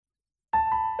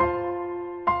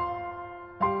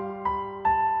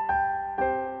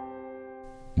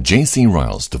J.C.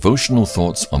 Ryle's Devotional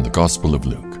Thoughts on the Gospel of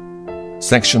Luke,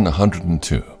 Section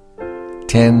 102,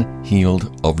 10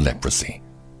 Healed of Leprosy.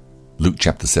 Luke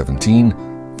chapter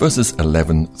 17, verses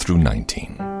 11 through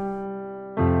 19.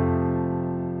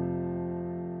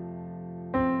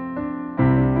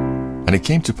 And it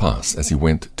came to pass, as he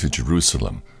went to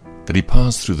Jerusalem, that he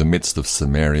passed through the midst of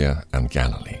Samaria and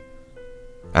Galilee.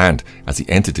 And as he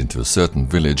entered into a certain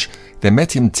village, there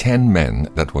met him 10 men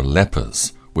that were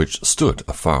lepers, which stood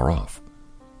afar off.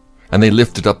 And they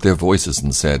lifted up their voices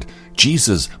and said,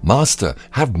 Jesus, Master,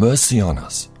 have mercy on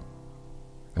us.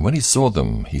 And when he saw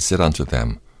them, he said unto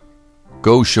them,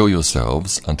 Go show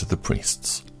yourselves unto the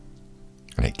priests.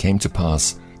 And it came to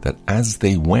pass that as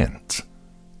they went,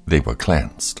 they were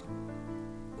cleansed.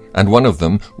 And one of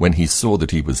them, when he saw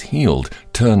that he was healed,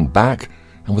 turned back,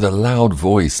 and with a loud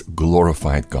voice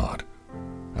glorified God,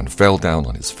 and fell down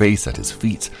on his face at his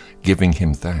feet, giving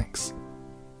him thanks.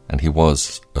 And he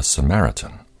was a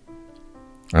Samaritan.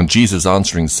 And Jesus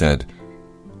answering said,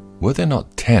 Were there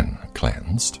not 10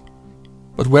 cleansed?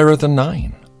 But where are the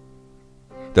 9?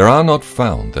 There are not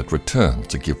found that return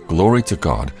to give glory to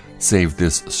God, save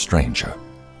this stranger.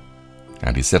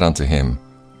 And he said unto him,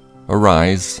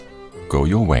 Arise, go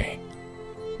your way.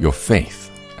 Your faith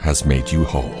has made you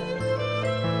whole.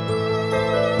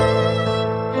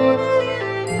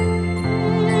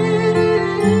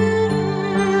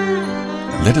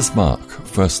 Let us mark,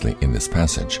 firstly, in this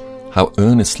passage, how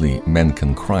earnestly men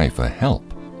can cry for help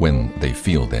when they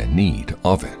feel their need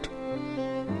of it.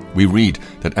 We read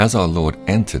that as our Lord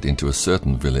entered into a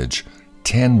certain village,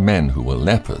 10 men who were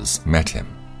lepers met him.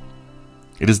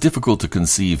 It is difficult to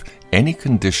conceive any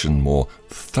condition more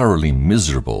thoroughly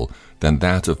miserable than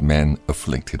that of men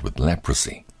afflicted with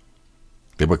leprosy.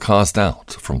 They were cast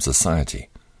out from society.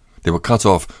 They were cut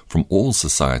off from all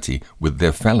society with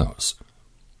their fellows.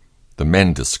 The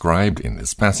men described in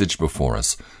this passage before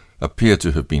us appear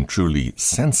to have been truly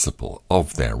sensible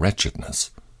of their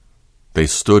wretchedness. They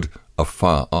stood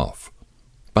afar off,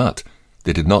 but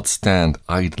they did not stand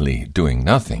idly doing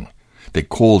nothing. They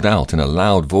called out in a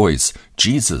loud voice,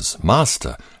 Jesus,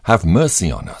 Master, have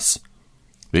mercy on us.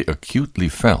 They acutely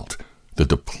felt the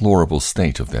deplorable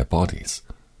state of their bodies.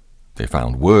 They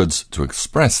found words to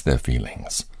express their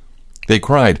feelings. They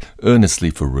cried earnestly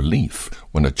for relief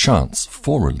when a chance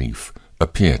for relief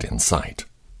appeared in sight.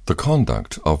 The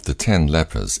conduct of the 10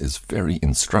 lepers is very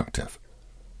instructive.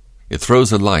 It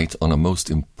throws a light on a most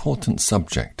important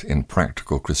subject in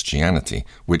practical Christianity,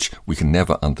 which we can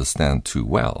never understand too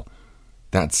well.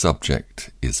 That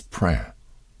subject is prayer.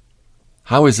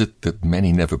 How is it that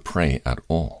many never pray at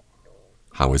all?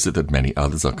 How is it that many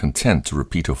others are content to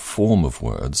repeat a form of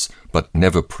words, but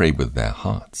never pray with their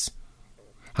hearts?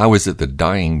 How is it that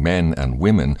dying men and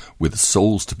women with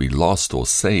souls to be lost or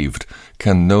saved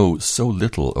can know so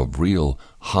little of real,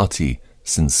 hearty,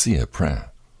 sincere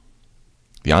prayer?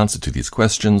 The answer to these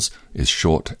questions is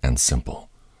short and simple.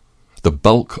 The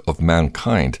bulk of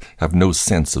mankind have no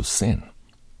sense of sin.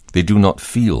 They do not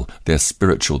feel their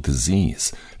spiritual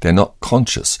disease. They're not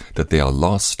conscious that they are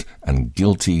lost and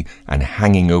guilty and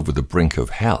hanging over the brink of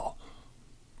hell.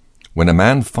 When a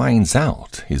man finds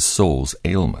out his soul's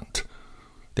ailment,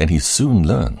 then he soon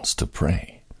learns to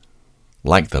pray.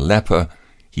 Like the leper,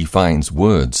 he finds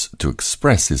words to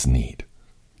express his need.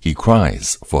 He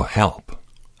cries for help.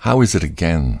 How is it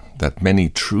again that many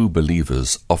true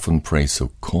believers often pray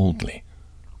so coldly?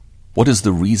 What is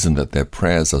the reason that their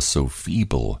prayers are so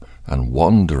feeble and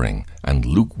wandering and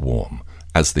lukewarm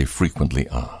as they frequently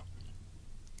are?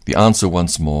 The answer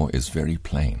once more is very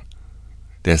plain.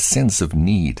 Their sense of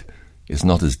need is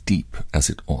not as deep as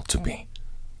it ought to be.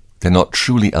 They're not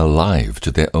truly alive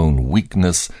to their own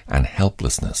weakness and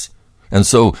helplessness, and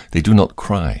so they do not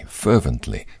cry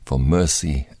fervently for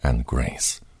mercy and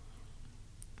grace.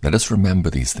 Let us remember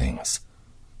these things.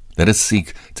 Let us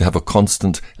seek to have a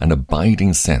constant and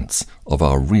abiding sense of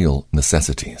our real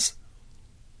necessities.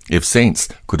 If saints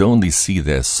could only see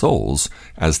their souls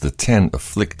as the 10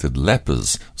 afflicted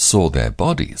lepers saw their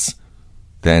bodies,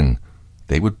 then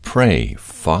they would pray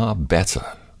far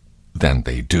better than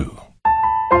they do.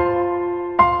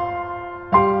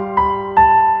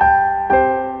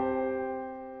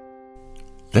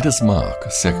 Let us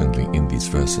mark, secondly, in these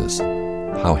verses,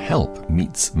 how help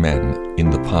meets men in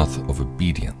the path of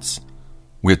obedience.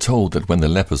 We are told that when the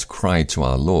lepers cried to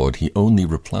our Lord, he only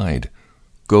replied,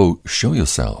 Go show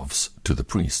yourselves to the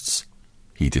priests.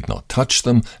 He did not touch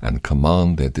them and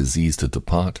command their disease to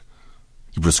depart.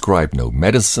 He prescribed no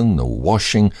medicine, no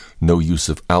washing, no use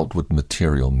of outward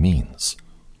material means.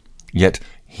 Yet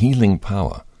healing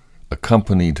power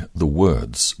accompanied the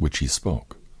words which he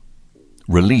spoke.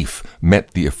 Relief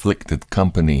met the afflicted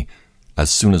company as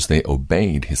soon as they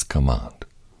obeyed his command.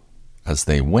 As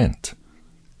they went,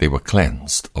 they were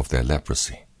cleansed of their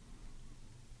leprosy.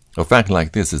 A fact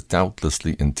like this is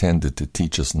doubtlessly intended to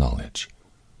teach us knowledge.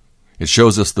 It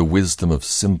shows us the wisdom of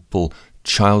simple,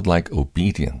 childlike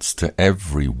obedience to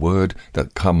every word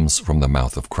that comes from the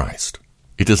mouth of Christ.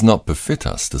 It does not befit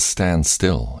us to stand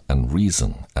still and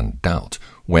reason and doubt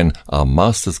when our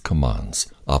Master's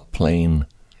commands are plain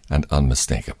and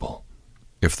unmistakable.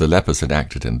 If the lepers had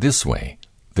acted in this way,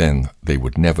 then they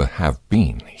would never have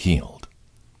been healed.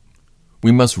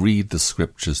 We must read the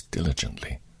Scriptures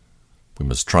diligently. We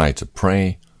must try to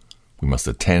pray. We must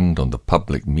attend on the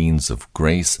public means of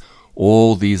grace.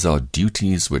 All these are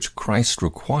duties which Christ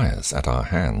requires at our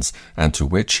hands, and to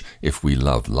which, if we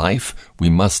love life, we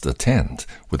must attend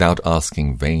without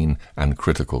asking vain and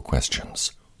critical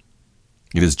questions.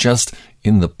 It is just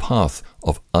in the path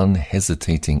of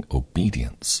unhesitating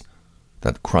obedience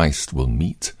that Christ will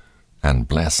meet and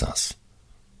bless us.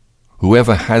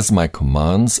 Whoever has my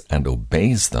commands and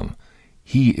obeys them,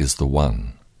 he is the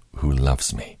one who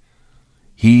loves me.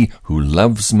 He who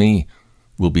loves me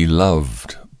will be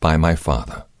loved by my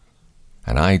Father,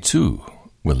 and I too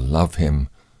will love him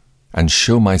and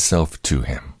show myself to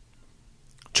him.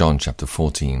 John chapter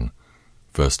 14,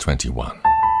 verse 21.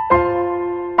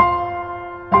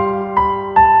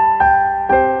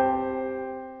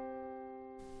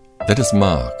 Let us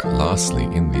mark, lastly,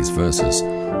 in these verses,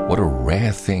 what a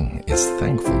rare thing is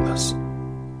thankfulness.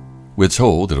 We're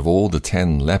told that of all the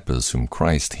 10 lepers whom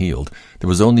Christ healed, there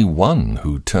was only one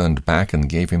who turned back and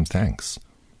gave him thanks.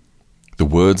 The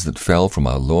words that fell from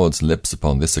our Lord's lips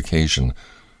upon this occasion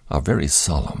are very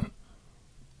solemn.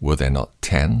 Were there not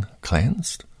 10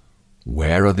 cleansed?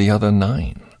 Where are the other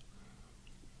 9?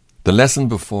 The lesson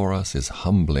before us is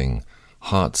humbling,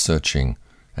 heart-searching,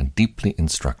 and deeply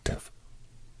instructive.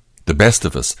 The best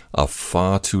of us are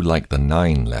far too like the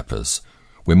 9 lepers.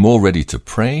 We're more ready to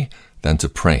pray than to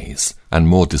praise, and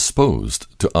more disposed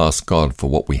to ask God for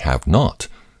what we have not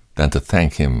than to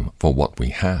thank him for what we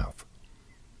have.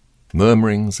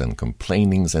 Murmurings and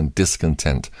complainings and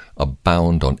discontent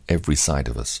abound on every side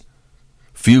of us.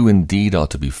 Few indeed are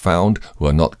to be found who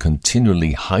are not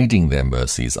continually hiding their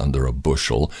mercies under a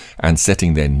bushel and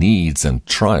setting their needs and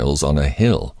trials on a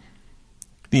hill.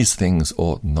 These things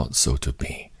ought not so to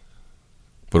be.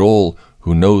 But all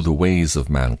who know the ways of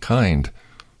mankind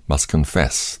must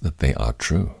confess that they are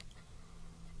true.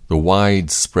 The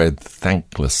widespread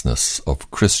thanklessness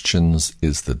of Christians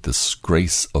is the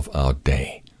disgrace of our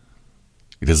day.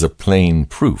 It is a plain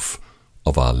proof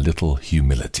of our little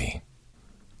humility.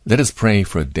 Let us pray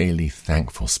for a daily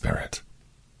thankful spirit.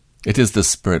 It is the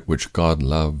spirit which God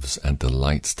loves and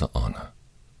delights to honor.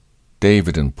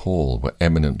 David and Paul were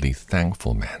eminently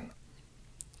thankful men.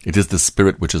 It is the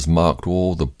spirit which has marked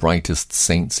all the brightest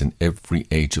saints in every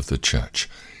age of the church.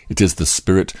 It is the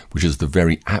spirit which is the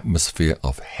very atmosphere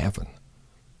of heaven.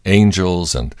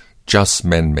 Angels and just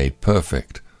men made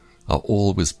perfect are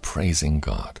always praising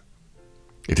God.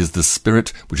 It is the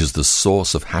spirit which is the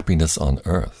source of happiness on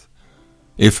earth.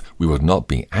 If we would not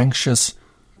be anxious,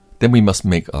 then we must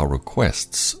make our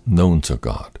requests known to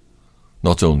God,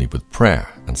 not only with prayer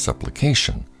and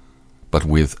supplication, but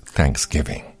with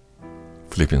thanksgiving.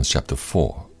 Philippians chapter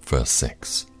 4, verse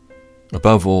 6.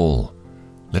 Above all,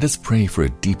 let us pray for a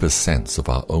deeper sense of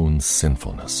our own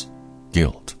sinfulness,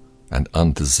 guilt, and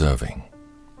undeserving.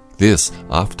 This,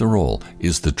 after all,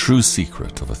 is the true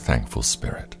secret of a thankful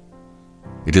spirit.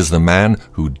 It is the man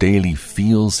who daily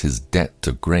feels his debt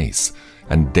to grace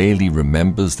and daily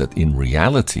remembers that in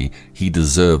reality he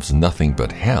deserves nothing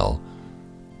but hell.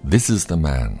 This is the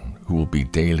man who will be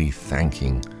daily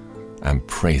thanking and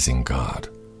praising God.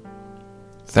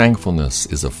 Thankfulness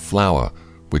is a flower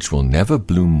which will never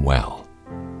bloom well,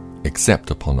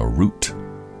 except upon a root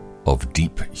of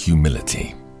deep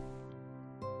humility.